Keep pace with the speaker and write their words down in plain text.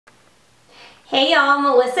Hey y'all,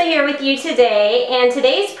 Melissa here with you today, and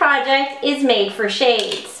today's project is made for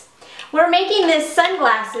shades. We're making this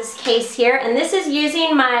sunglasses case here, and this is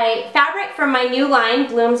using my fabric from my new line,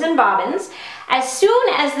 Blooms and Bobbins. As soon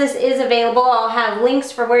as this is available, I'll have links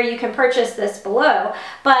for where you can purchase this below,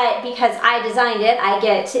 but because I designed it, I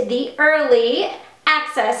get the early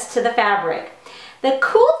access to the fabric. The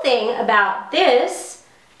cool thing about this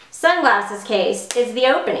sunglasses case is the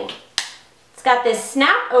opening. It's got this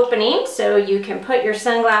snap opening so you can put your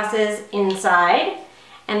sunglasses inside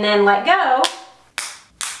and then let go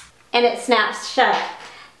and it snaps shut.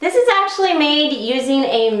 This is actually made using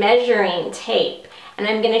a measuring tape, and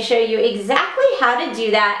I'm going to show you exactly how to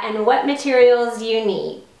do that and what materials you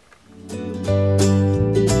need.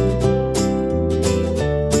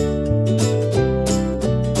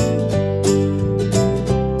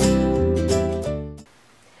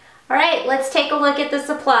 Alright, let's take a look at the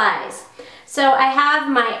supplies. So I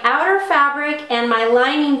have my outer fabric and my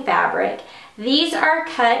lining fabric. These are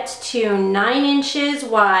cut to 9 inches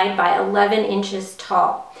wide by 11 inches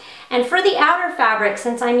tall. And for the outer fabric,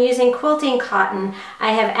 since I'm using quilting cotton,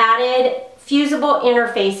 I have added fusible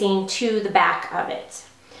interfacing to the back of it.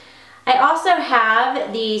 I also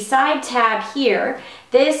have the side tab here.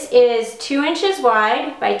 This is 2 inches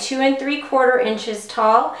wide by 2 3/4 inches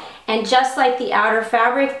tall, and just like the outer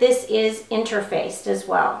fabric, this is interfaced as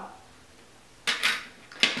well.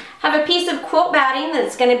 Have a piece of quilt batting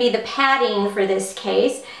that's going to be the padding for this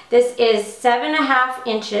case. This is 7.5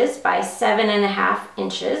 inches by 7.5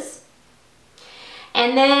 inches.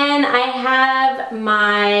 And then I have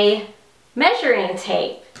my measuring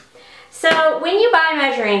tape. So when you buy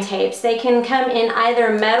measuring tapes, they can come in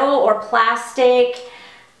either metal or plastic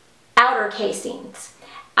outer casings.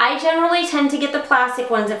 I generally tend to get the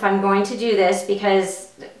plastic ones if I'm going to do this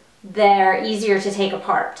because they're easier to take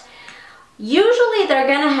apart. Usually they're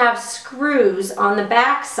going to have screws on the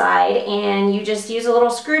back side, and you just use a little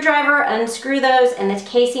screwdriver, unscrew those, and the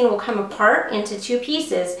casing will come apart into 2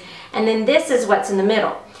 pieces, and then this is what's in the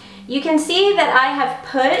middle. You can see that I have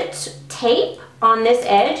put tape on this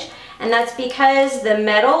edge, and that's because the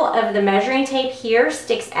metal of the measuring tape here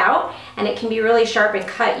sticks out and it can be really sharp and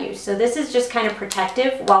cut you. So this is just kind of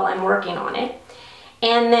protective while I'm working on it.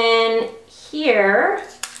 And then here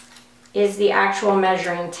is the actual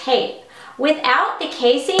measuring tape. Without the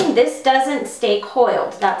casing, this doesn't stay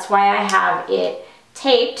coiled. That's why I have it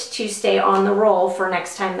taped to stay on the roll for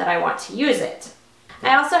next time that I want to use it.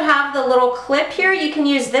 I also have the little clip here. You can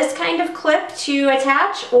use this kind of clip to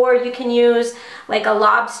attach, or you can use like a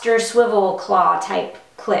lobster swivel claw type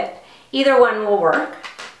clip. Either one will work.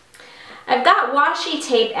 I've got washi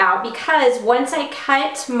tape out because once I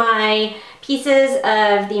cut my pieces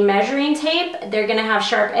of the measuring tape, they're going to have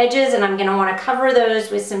sharp edges, and I'm going to want to cover those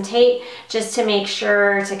with some tape just to make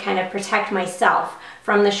sure to kind of protect myself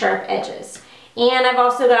from the sharp edges. And I've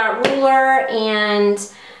also got ruler and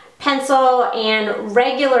pencil and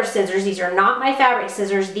regular scissors. These are not my fabric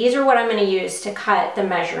scissors. These are what I'm going to use to cut the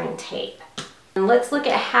measuring tape. And let's look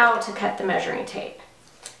at how to cut the measuring tape.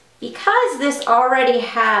 Because this already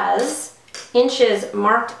has inches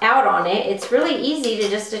marked out on it, it's really easy to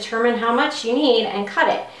just determine how much you need and cut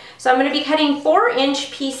it. So I'm going to be cutting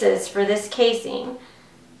 4-inch pieces for this casing.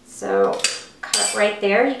 So cut right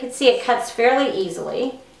there. You can see it cuts fairly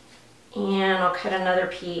easily. And I'll cut another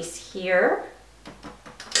piece here.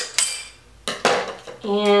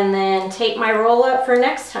 And then tape my roll up for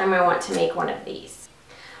next time I want to make one of these.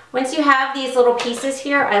 Once you have these little pieces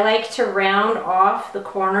here, I like to round off the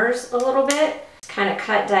corners a little bit. Kind of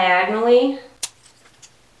cut diagonally.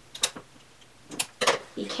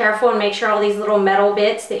 Be careful and make sure all these little metal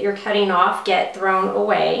bits that you're cutting off get thrown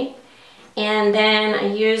away. And then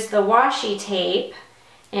I use the washi tape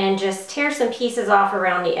and just tear some pieces off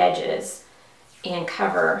around the edges and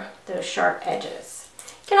cover those sharp edges.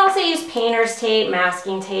 You can also use painter's tape,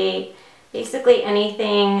 masking tape, basically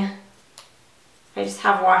anything. I just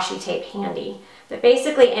have washi tape handy, but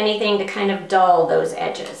basically anything to kind of dull those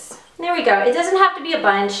edges. And there we go. It doesn't have to be a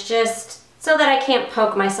bunch, just so that I can't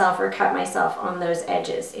poke myself or cut myself on those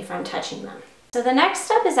edges if I'm touching them. So the next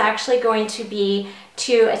step is actually going to be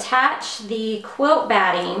to attach the quilt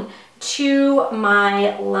batting to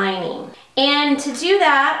my lining. And to do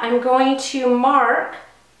that, I'm going to mark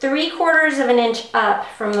 3/4 of an inch up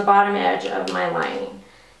from the bottom edge of my lining.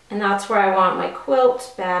 And that's where I want my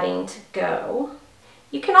quilt batting to go.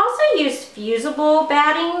 You can also use fusible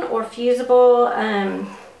batting or fusible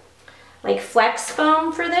like flex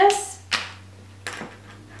foam for this.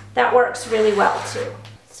 That works really well too.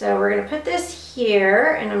 So we're going to put this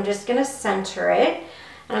here, and I'm just going to center it.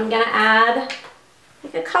 And I'm going to add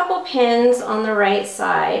like a couple pins on the right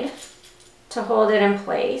side. to hold it in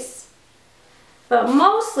place. But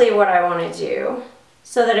mostly what I want to do,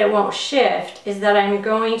 so that it won't shift, is that I'm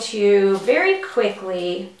going to very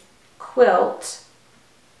quickly quilt,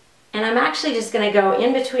 and I'm actually just going to go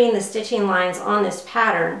in between the stitching lines on this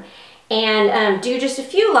pattern and do just a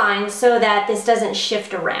few lines so that this doesn't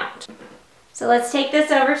shift around. So let's take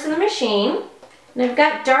this over to the machine. And I've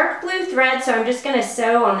got dark blue thread, so I'm just going to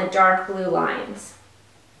sew on the dark blue lines.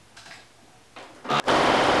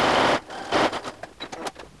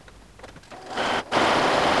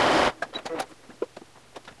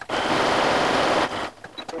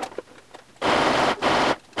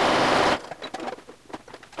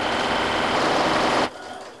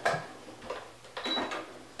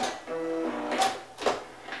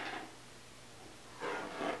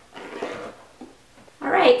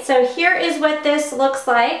 Alright, so here is what this looks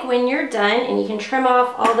like when you're done, and you can trim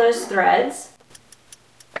off all those threads.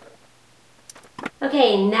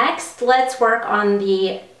 Okay, next let's work on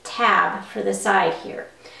the tab for the side here.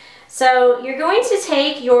 So you're going to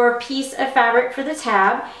take your piece of fabric for the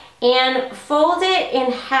tab and fold it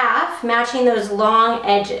in half, matching those long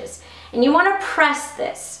edges. And you want to press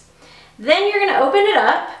this. Then you're going to open it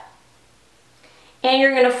up and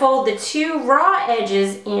you're going to fold the two raw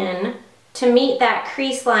edges in to meet that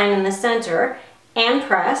crease line in the center and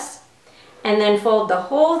press, and then fold the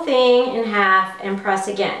whole thing in half and press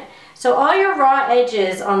again. So all your raw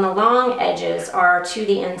edges on the long edges are to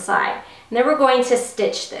the inside. And then we're going to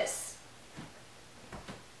stitch this.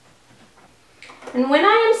 And when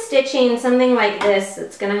I am stitching something like this,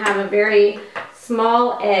 it's going to have a very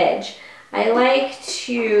small edge, I like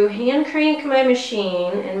to hand crank my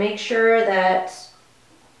machine and make sure that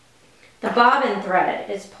the bobbin thread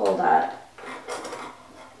is pulled up.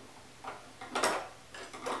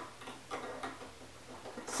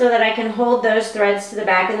 So that I can hold those threads to the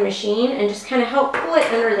back of the machine and just kind of help pull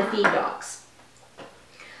it under the feed dogs.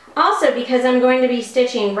 Also, because I'm going to be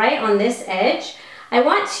stitching right on this edge, I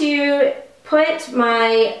want to put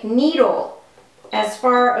my needle as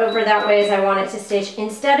far over that way as I want it to stitch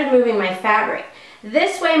instead of moving my fabric.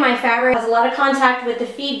 This way my fabric has a lot of contact with the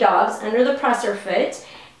feed dogs under the presser foot,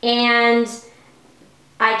 and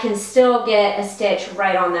I can still get a stitch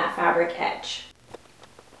right on that fabric edge.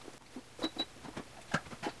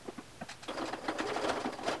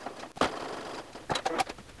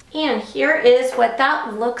 And here is what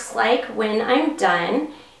that looks like when I'm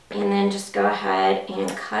done. And then just go ahead and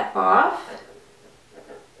cut off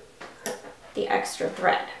the extra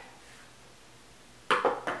thread.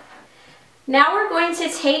 Now we're going to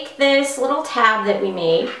take this little tab that we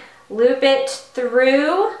made, loop it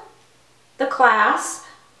through the clasp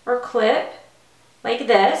or clip like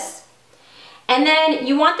this. And then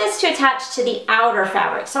you want this to attach to the outer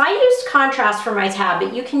fabric. So I used contrast for my tab,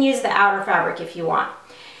 but you can use the outer fabric if you want.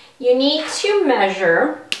 You need to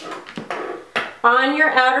measure on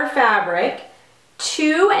your outer fabric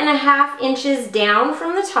 2.5 inches down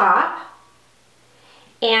from the top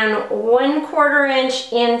and 1/4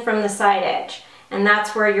 inch in from the side edge. And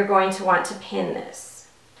that's where you're going to want to pin this.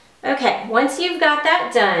 Okay, once you've got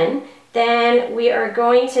that done, then we are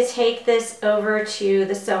going to take this over to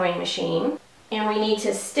the sewing machine and we need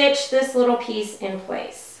to stitch this little piece in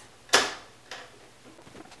place.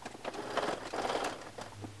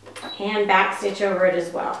 And back stitch over it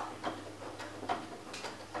as well.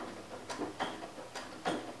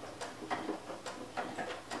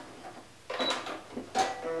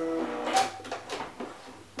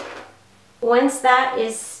 Once that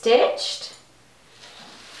is stitched,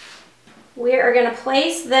 we are going to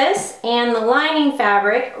place this and the lining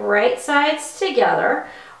fabric right sides together.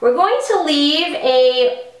 We're going to leave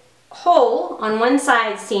a hole on one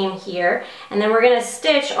side seam here, and then we're going to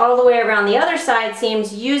stitch all the way around the other side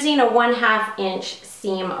seams using a 1/2 inch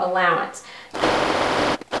seam allowance.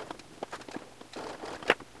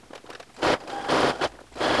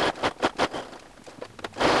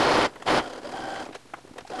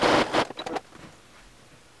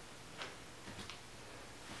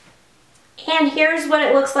 And here's what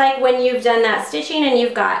it looks like when you've done that stitching and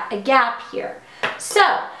you've got a gap here.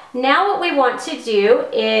 So now what we want to do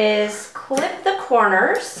is clip the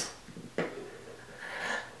corners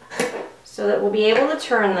so that we'll be able to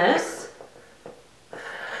turn this.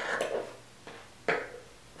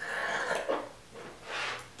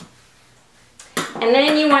 And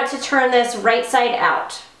then you want to turn this right side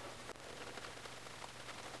out.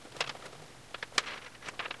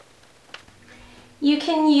 You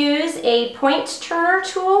can use a point turner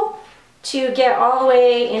tool to get all the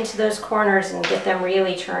way into those corners and get them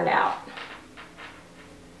really turned out.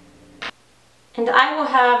 And I will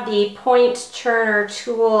have the point turner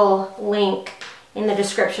tool link in the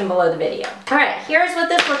description below the video. All right, here's what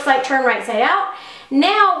this looks like turned right side out.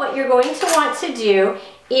 Now what you're going to want to do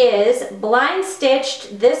is blind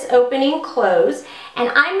stitched this opening close, and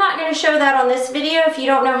I'm not going to show that on this video. If you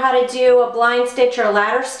don't know how to do a blind stitch or a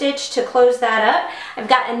ladder stitch to close that up, I've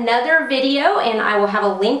got another video and I will have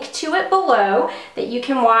a link to it below that you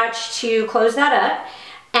can watch to close that up.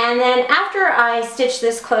 And then after I stitch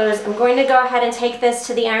this close, I'm going to go ahead and take this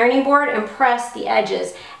to the ironing board and press the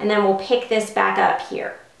edges, and then we'll pick this back up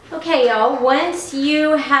here. Okay, y'all, once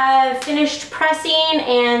you have finished pressing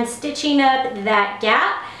and stitching up that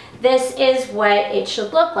gap, this is what it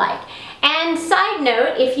should look like. And side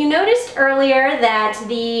note, if you noticed earlier that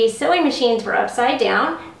the sewing machines were upside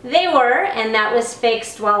down, they were, and that was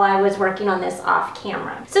fixed while I was working on this off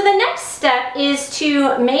camera. So the next step is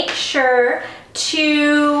to make sure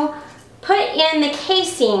to put in the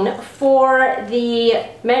casing for the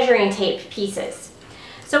measuring tape pieces.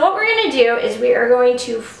 So what we're going to do is we are going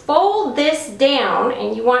to fold this down,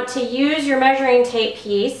 and you want to use your measuring tape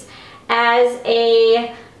piece as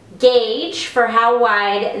a gauge for how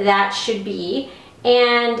wide that should be,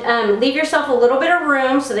 and leave yourself a little bit of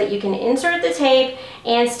room so that you can insert the tape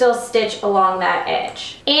and still stitch along that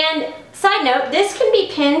edge. And side note, this can be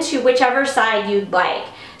pinned to whichever side you'd like.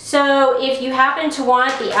 So if you happen to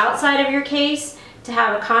want the outside of your case to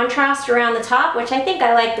have a contrast around the top, which I think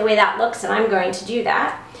I like the way that looks and I'm going to do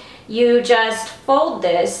that, you just fold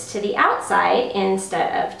this to the outside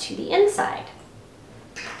instead of to the inside.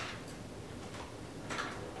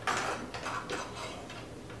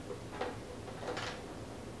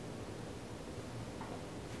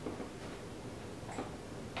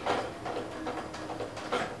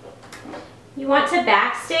 You want to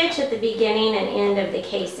backstitch at the beginning and end of the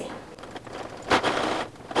casing.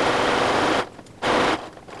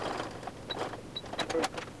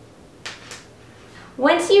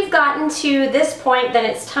 Once you've gotten to this point, then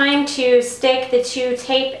it's time to stick the two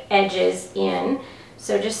tape edges in.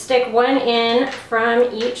 So just stick one in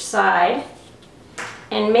from each side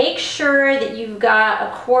and make sure that you've got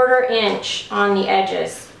a 1/4 inch on the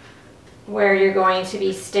edges where you're going to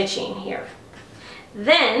be stitching here.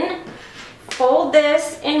 Then fold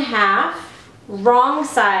this in half, wrong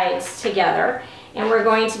sides together, and we're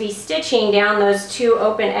going to be stitching down those two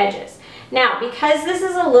open edges. Now, because this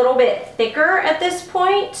is a little bit thicker at this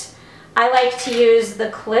point, I like to use the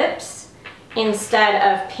clips instead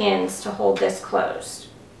of pins to hold this closed.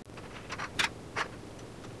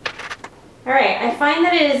 All right, I find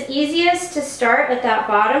that it is easiest to start at that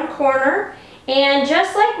bottom corner, and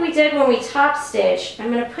just like we did when we top stitched,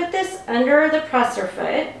 I'm going to put this under the presser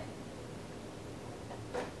foot.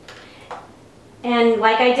 And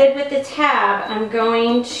like I did with the tab, I'm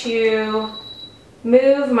going to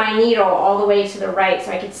move my needle all the way to the right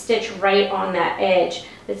so I could stitch right on that edge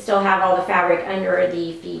but still have all the fabric under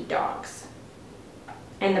the feed dogs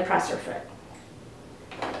and the presser foot.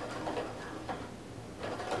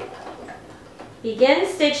 Begin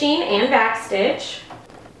stitching and back stitch.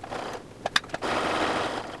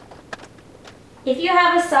 If you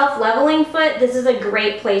have a self-leveling foot, this is a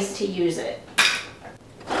great place to use it.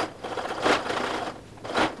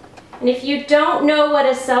 And if you don't know what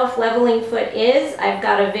a self-leveling foot is, I've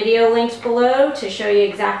got a video linked below to show you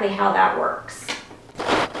exactly how that works.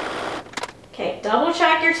 Okay, double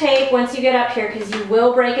check your tape once you get up here because you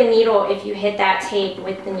will break a needle if you hit that tape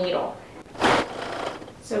with the needle.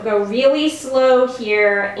 So go really slow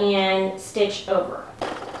here and stitch over.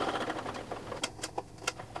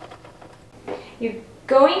 You're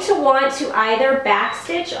going to want to either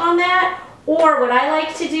backstitch on that, or what I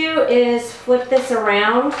like to do is flip this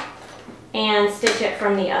around and stitch it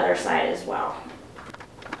from the other side as well.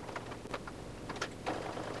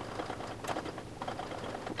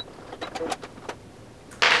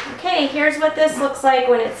 Okay, here's what this looks like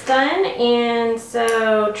when it's done, and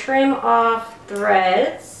so trim off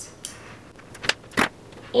threads,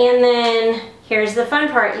 and then here's the fun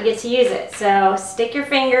part, you get to use it. So stick your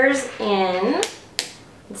fingers in,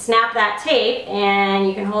 snap that tape, and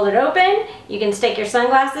you can hold it open, you can stick your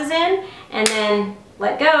sunglasses in, and then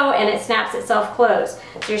let go and it snaps itself closed.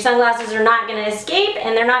 So your sunglasses are not going to escape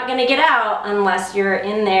and they're not going to get out unless you're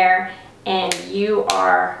in there and you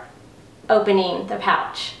are opening the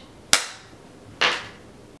pouch.